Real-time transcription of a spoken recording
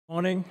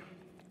Morning.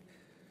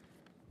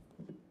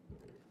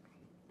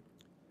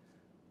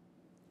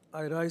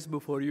 I rise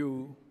before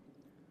you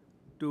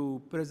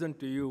to present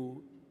to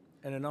you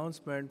an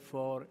announcement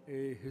for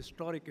a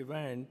historic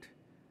event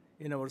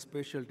in our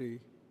specialty,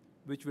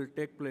 which will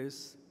take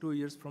place 2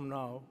 years from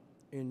now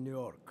in New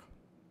York.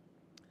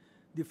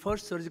 The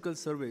first surgical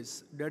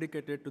service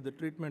dedicated to the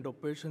treatment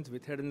of patients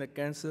with head and neck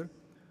cancer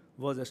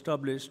was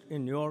established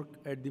in New York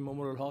at the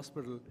Memorial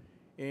Hospital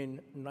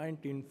in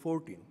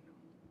 1914.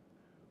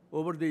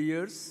 Over the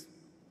years,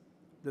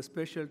 the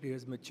specialty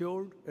has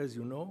matured, as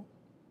you know,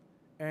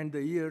 and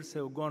the years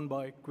have gone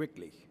by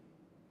quickly.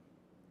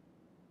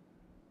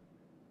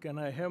 Can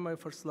I have my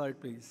first slide,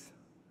 please?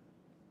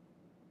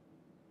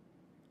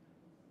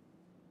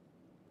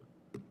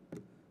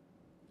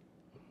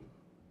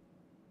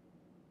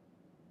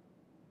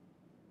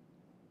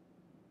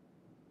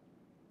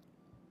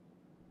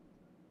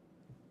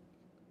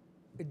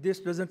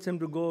 This doesn't seem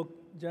to go.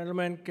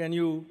 Gentlemen, can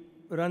you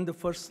run the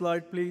first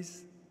slide,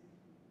 please?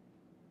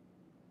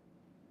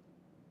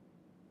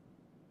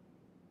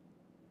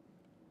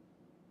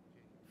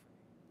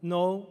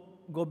 No,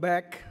 go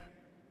back.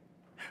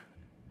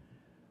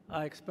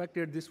 I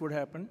expected this would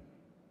happen.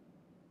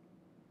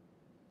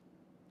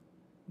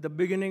 The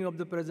beginning of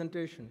the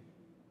presentation.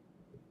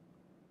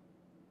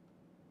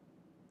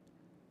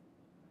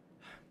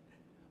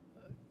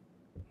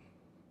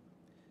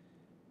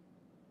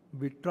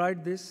 We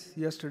tried this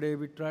yesterday,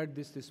 we tried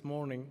this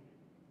morning,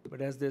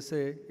 but as they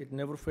say, it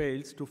never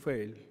fails to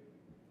fail.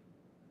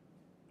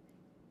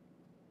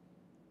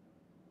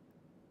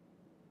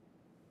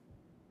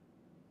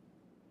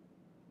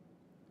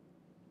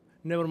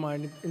 Never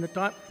mind, in the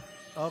time,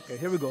 okay,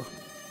 here we go.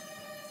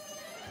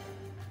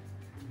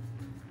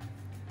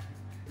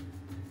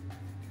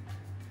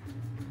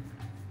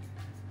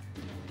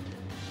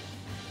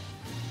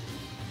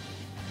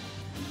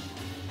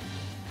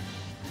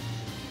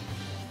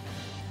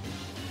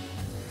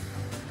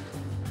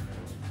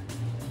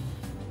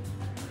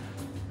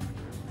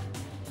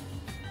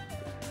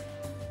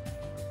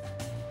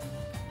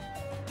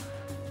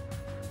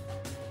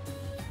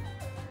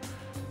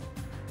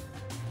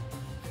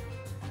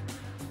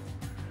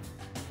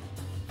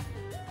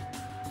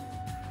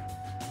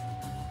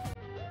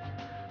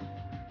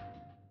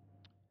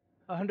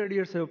 A 100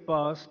 years have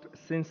passed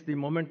since the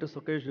momentous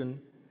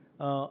occasion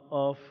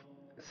of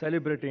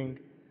celebrating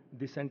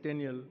the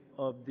centennial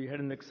of the head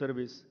and neck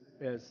service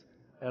has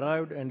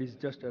arrived and is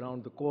just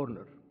around the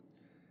corner.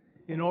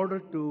 In order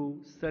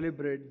to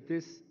celebrate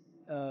this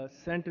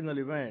centennial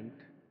event,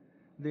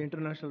 the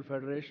International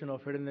Federation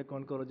of Head and Neck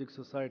Oncologic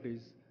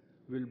Societies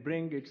will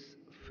bring its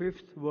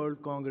 5th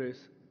World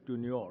Congress to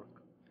New York.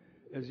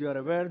 As you are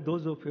aware,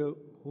 those of you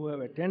who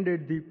have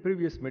attended the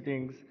previous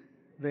meetings,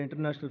 the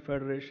International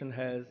Federation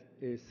has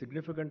a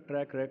significant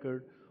track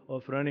record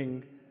of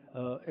running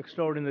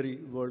extraordinary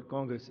World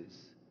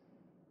Congresses.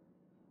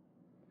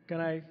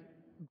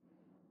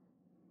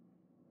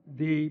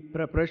 The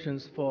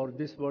preparations for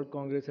this World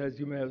Congress, as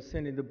you may have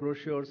seen in the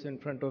brochures in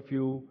front of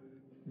you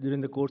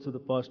during the course of the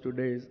past 2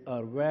 days,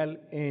 are well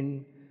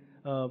in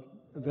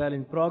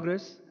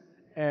progress,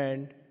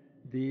 and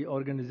the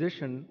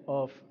organization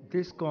of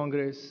this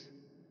Congress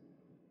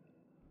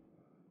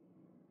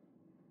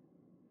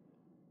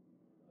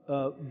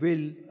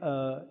will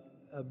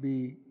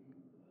be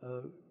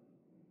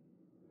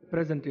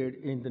presented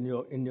in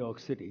New York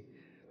City.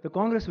 The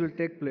Congress will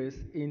take place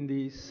in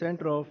the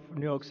center of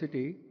New York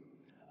City,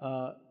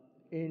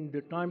 in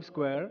the Times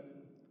Square,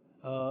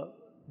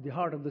 the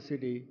heart of the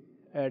city,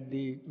 at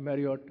the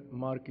Marriott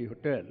Marquis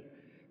Hotel.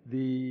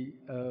 The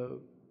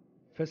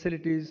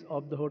facilities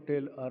of the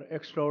hotel are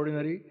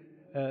extraordinary.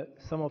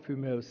 Some of you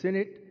may have seen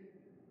it.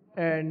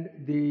 And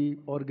the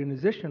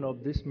organization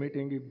of this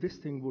meeting, if this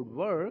thing would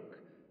work,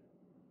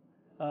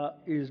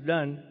 is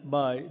done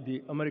by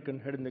the American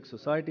Head and Neck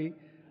Society,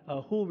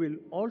 who will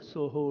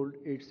also hold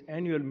its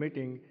annual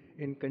meeting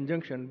in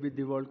conjunction with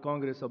the World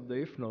Congress of the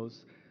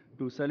IFNOS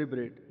to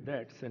celebrate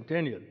that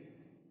centennial.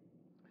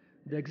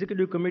 The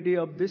executive committee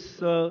of this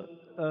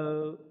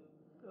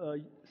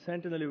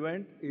centennial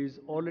event is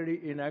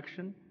already in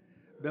action.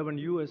 Bevan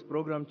Yu as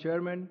program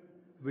chairman,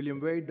 William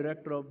Wade,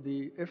 director of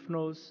the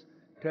IFNOS,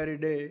 Terry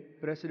Day,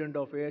 president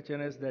of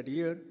AHNS that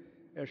year,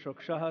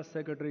 Ashok Shah,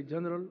 Secretary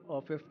General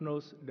of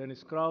IFNOS,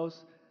 Dennis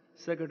Krause,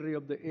 Secretary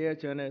of the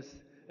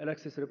AHNS,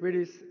 Alexis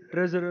Rapidis,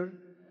 Treasurer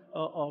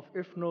of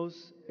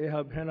IFNOS,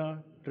 Ahab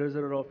Henna,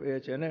 Treasurer of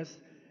AHNS,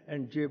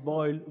 and Jay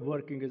Boyle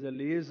working as a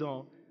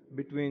liaison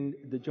between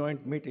the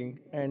joint meeting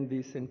and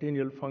the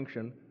centennial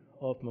function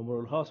of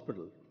Memorial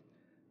Hospital.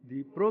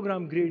 The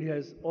program grid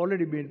has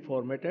already been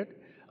formatted.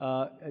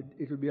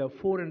 It will be a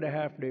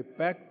 4.5-day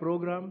packed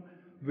program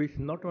with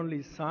not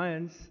only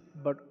science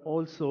but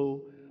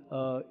also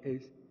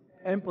is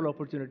ample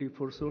opportunity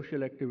for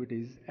social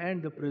activities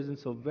and the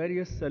presence of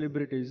various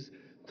celebrities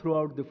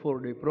throughout the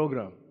 4-day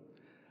program.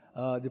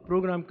 The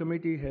program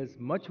committee has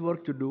much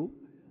work to do.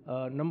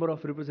 A number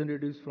of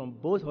representatives from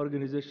both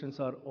organizations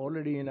are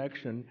already in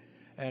action,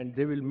 and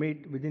they will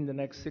meet within the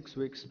next 6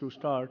 weeks to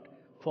start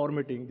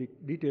formatting the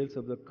details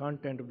of the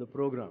content of the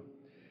program.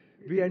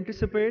 We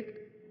anticipate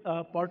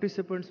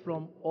participants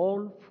from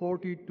all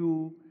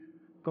 42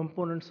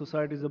 component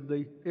societies of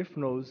the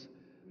IFNOS,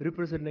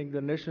 representing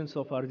the nations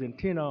of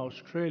Argentina,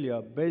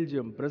 Australia,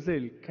 Belgium,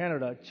 Brazil,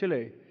 Canada,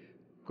 Chile,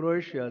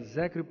 Croatia,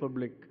 Czech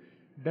Republic,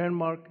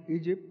 Denmark,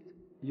 Egypt,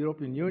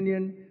 European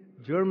Union,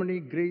 Germany,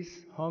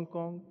 Greece, Hong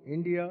Kong,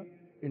 India,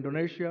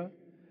 Indonesia,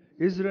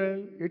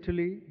 Israel,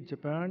 Italy,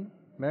 Japan,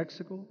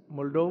 Mexico,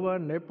 Moldova,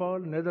 Nepal,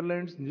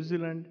 Netherlands, New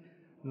Zealand,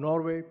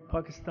 Norway,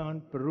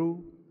 Pakistan,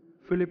 Peru,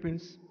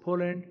 Philippines,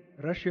 Poland,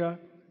 Russia,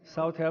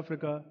 South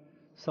Africa,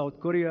 South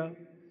Korea,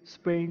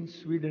 Spain,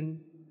 Sweden,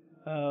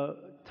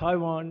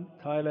 Taiwan,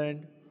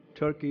 Thailand,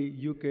 Turkey,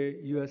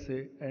 UK,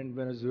 USA, and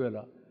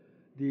Venezuela.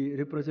 The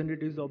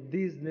representatives of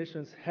these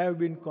nations have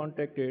been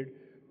contacted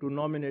to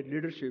nominate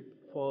leadership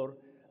for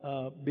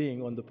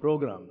being on the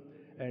program.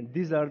 And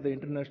these are the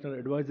International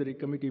Advisory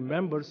Committee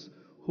members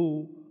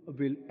who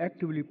will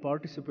actively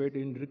participate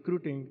in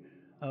recruiting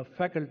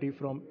faculty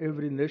from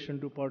every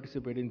nation to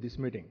participate in this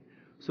meeting.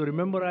 So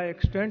remember, I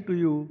extend to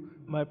you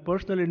my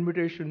personal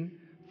invitation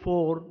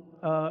for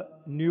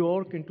New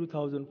York in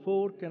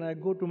 2004. Can I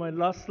go to my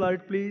last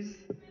slide, please?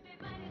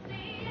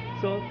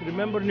 So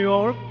remember New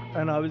York,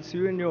 and I will see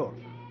you in New York.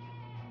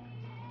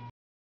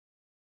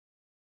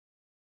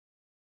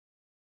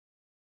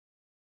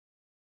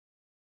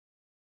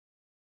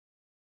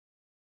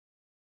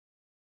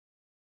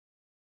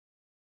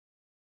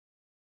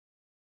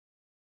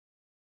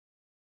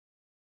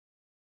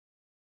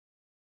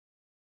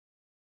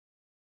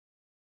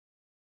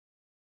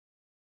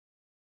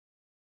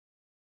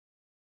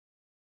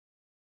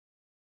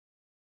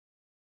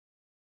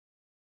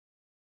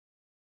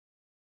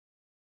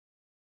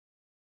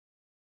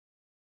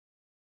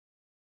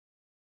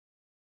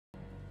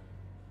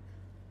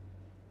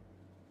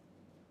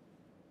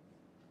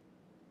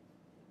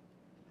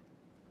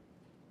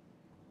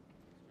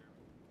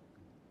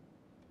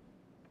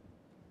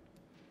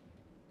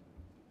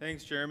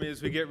 Thanks, Jeremy.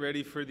 As we get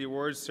ready for the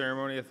awards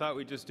ceremony, I thought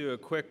we'd just do a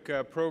quick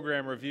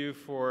program review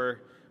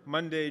for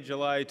Monday,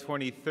 July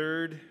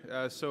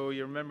 23rd. So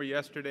you remember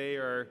yesterday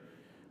our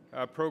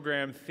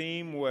program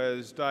theme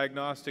was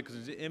diagnostics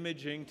and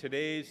imaging.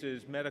 Today's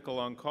is medical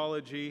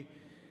oncology.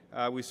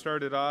 We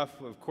started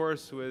off, of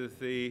course, with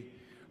the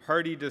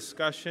hearty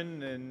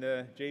discussion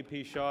in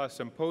J.P. Shah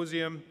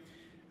Symposium.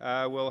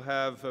 We'll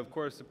have, of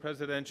course, the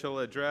presidential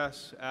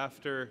address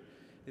after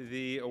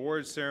the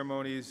awards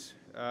ceremonies.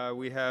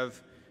 We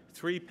have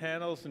 3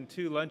 panels and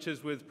 2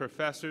 lunches with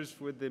professors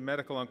with the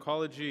medical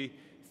oncology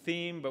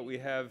theme, but we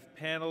have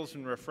panels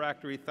in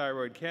refractory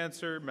thyroid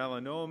cancer,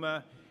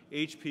 melanoma,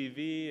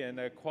 HPV, and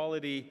a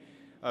quality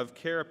of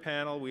care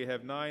panel. We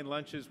have 9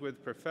 lunches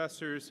with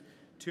professors,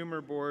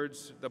 tumor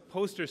boards, the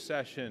poster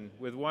session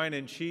with wine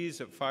and cheese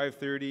at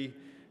 5:30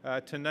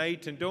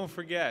 tonight. And don't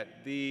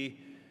forget the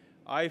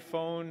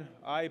iPhone,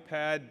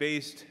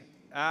 iPad-based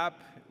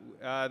app,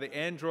 the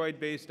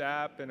Android-based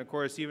app, and of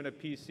course even a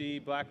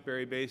PC,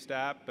 BlackBerry-based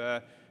app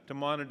to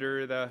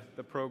monitor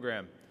the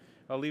program.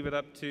 I'll leave it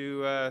up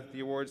to the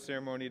awards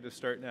ceremony to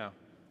start now.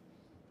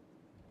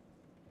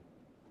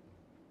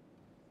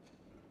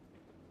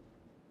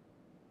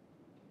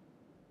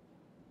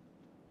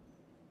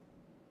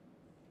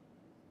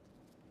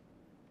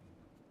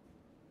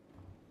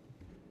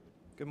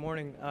 Good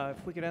morning.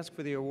 If we could ask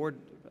for the award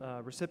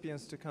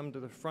recipients to come to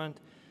the front.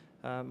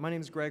 My name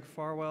is Greg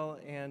Farwell,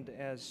 and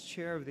as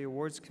chair of the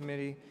awards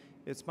committee,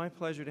 it's my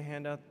pleasure to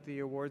hand out the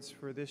awards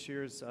for this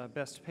year's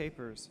best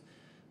papers.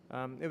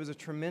 It was a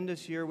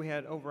tremendous year. We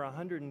had over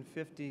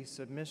 150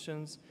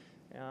 submissions.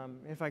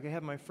 If I could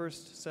have my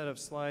first set of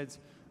slides,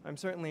 I'm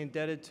certainly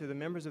indebted to the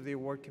members of the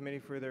award committee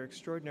for their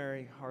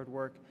extraordinary hard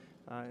work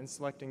in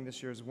selecting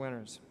this year's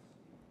winners.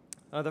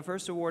 The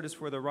first award is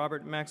for the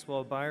Robert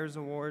Maxwell Byers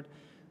Award.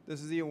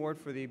 This is the award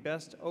for the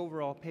best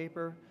overall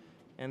paper.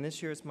 And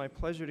this year, it's my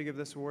pleasure to give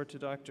this award to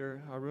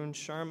Dr. Arun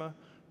Sharma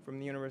from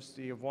the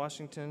University of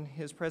Washington.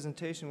 His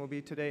presentation will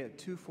be today at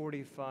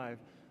 2:45.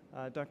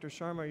 Dr.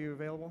 Sharma, are you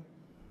available?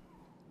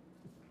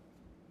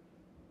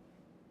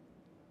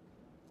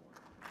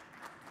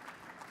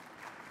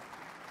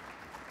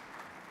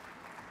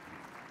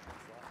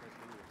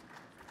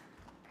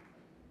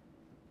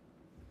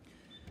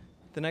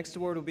 The next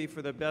award will be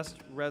for the best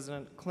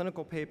resident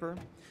clinical paper.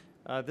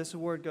 This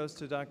award goes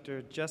to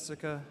Dr.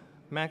 Jessica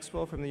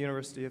Maxwell from the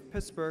University of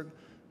Pittsburgh.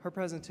 Her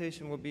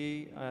presentation will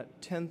be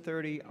at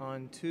 10:30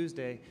 on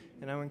Tuesday,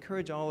 and I would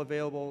encourage all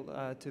available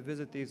to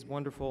visit these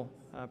wonderful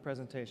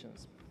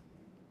presentations.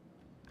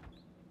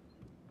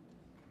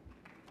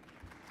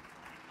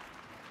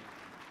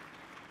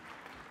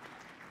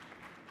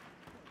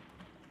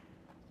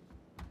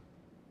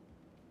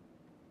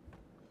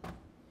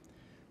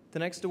 The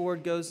next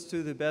award goes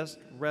to the best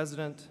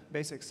resident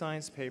basic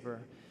science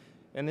paper.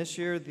 And this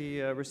year,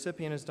 the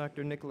recipient is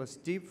Dr. Nicholas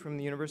Deep from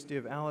the University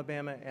of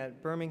Alabama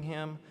at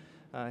Birmingham.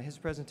 His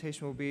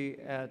presentation will be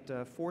at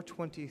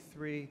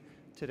 4:23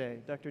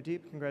 today. Dr.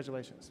 Deep,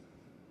 congratulations.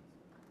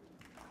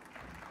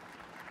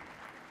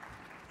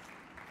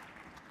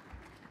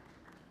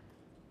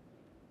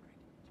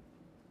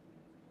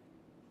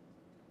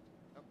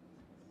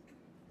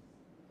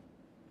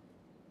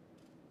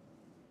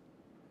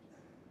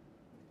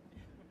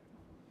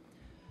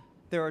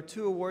 There are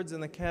 2 awards in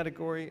the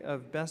category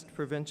of Best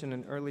Prevention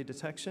and Early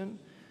Detection.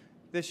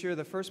 This year,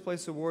 the first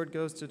place award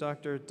goes to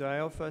Dr.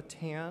 Diaofa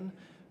Tan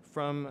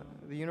from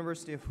the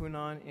University of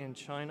Hunan in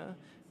China.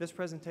 This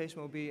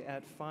presentation will be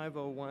at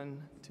 5:01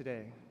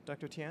 today.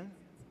 Dr. Tian?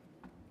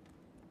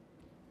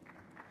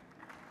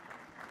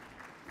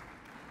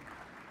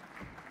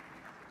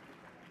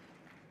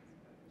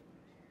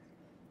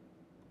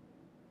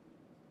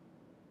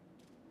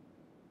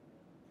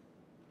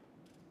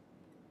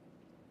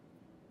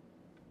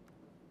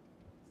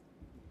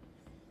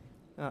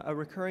 A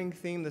recurring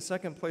theme, the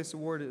second place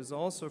award is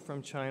also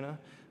from China.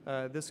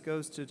 This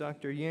goes to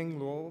Dr. Ying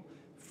Luo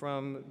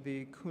from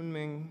the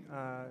Kunming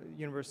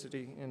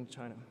University in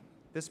China.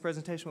 This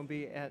presentation will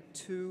be at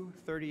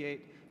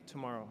 2:38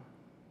 tomorrow.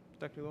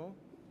 Dr. Luo?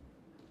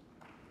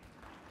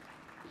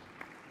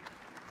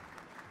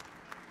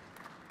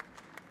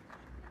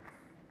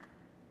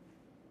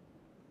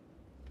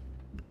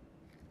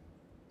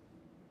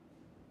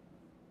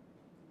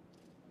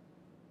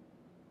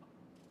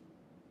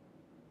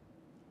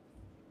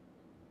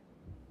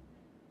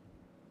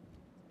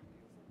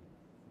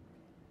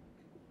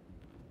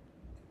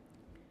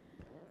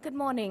 Good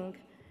morning.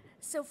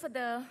 So for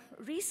the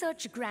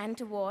Research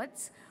Grant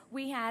Awards,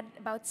 we had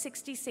about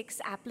 66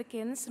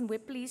 applicants, and we're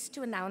pleased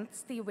to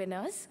announce the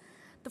winners.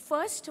 The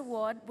first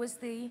award was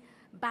the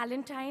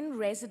Ballantine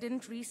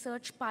Resident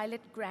Research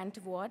Pilot Grant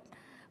Award,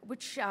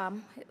 which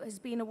has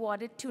been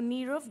awarded to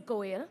Nirav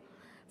Goyal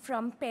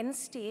from Penn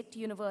State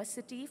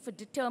University for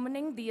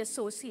determining the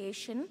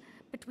association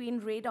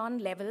between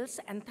radon levels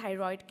and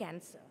thyroid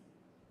cancer.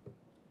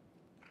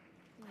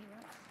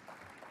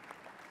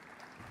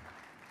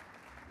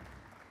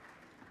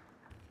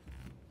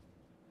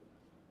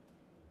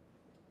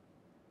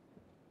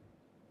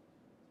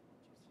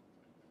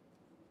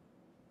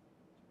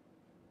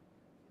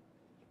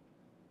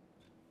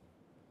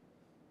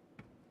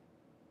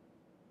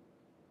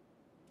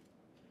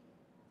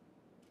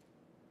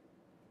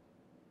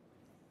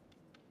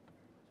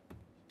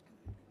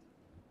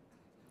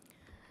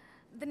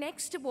 The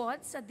next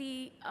awards are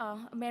the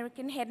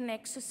American Head and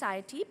Neck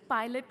Society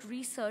Pilot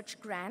Research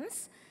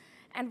Grants,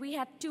 and we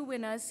had 2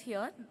 winners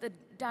here, the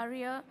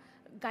Daria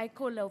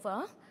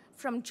Gaikolova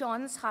from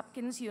Johns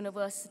Hopkins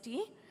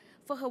University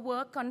for her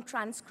work on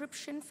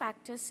transcription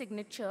factor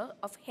signature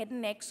of head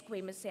and neck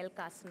squamous cell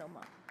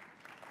carcinoma.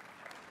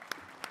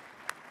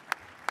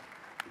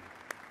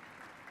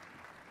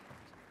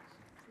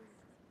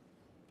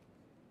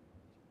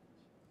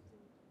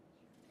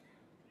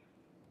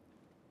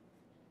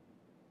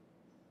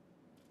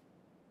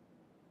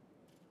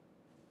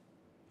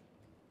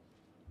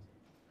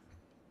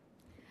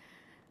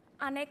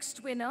 Our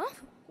next winner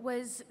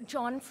was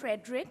John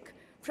Frederick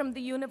from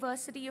the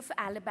University of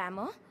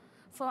Alabama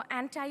for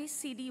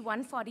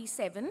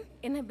anti-CD147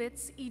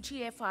 inhibits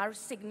EGFR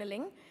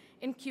signaling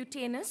in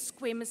cutaneous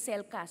squamous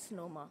cell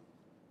carcinoma.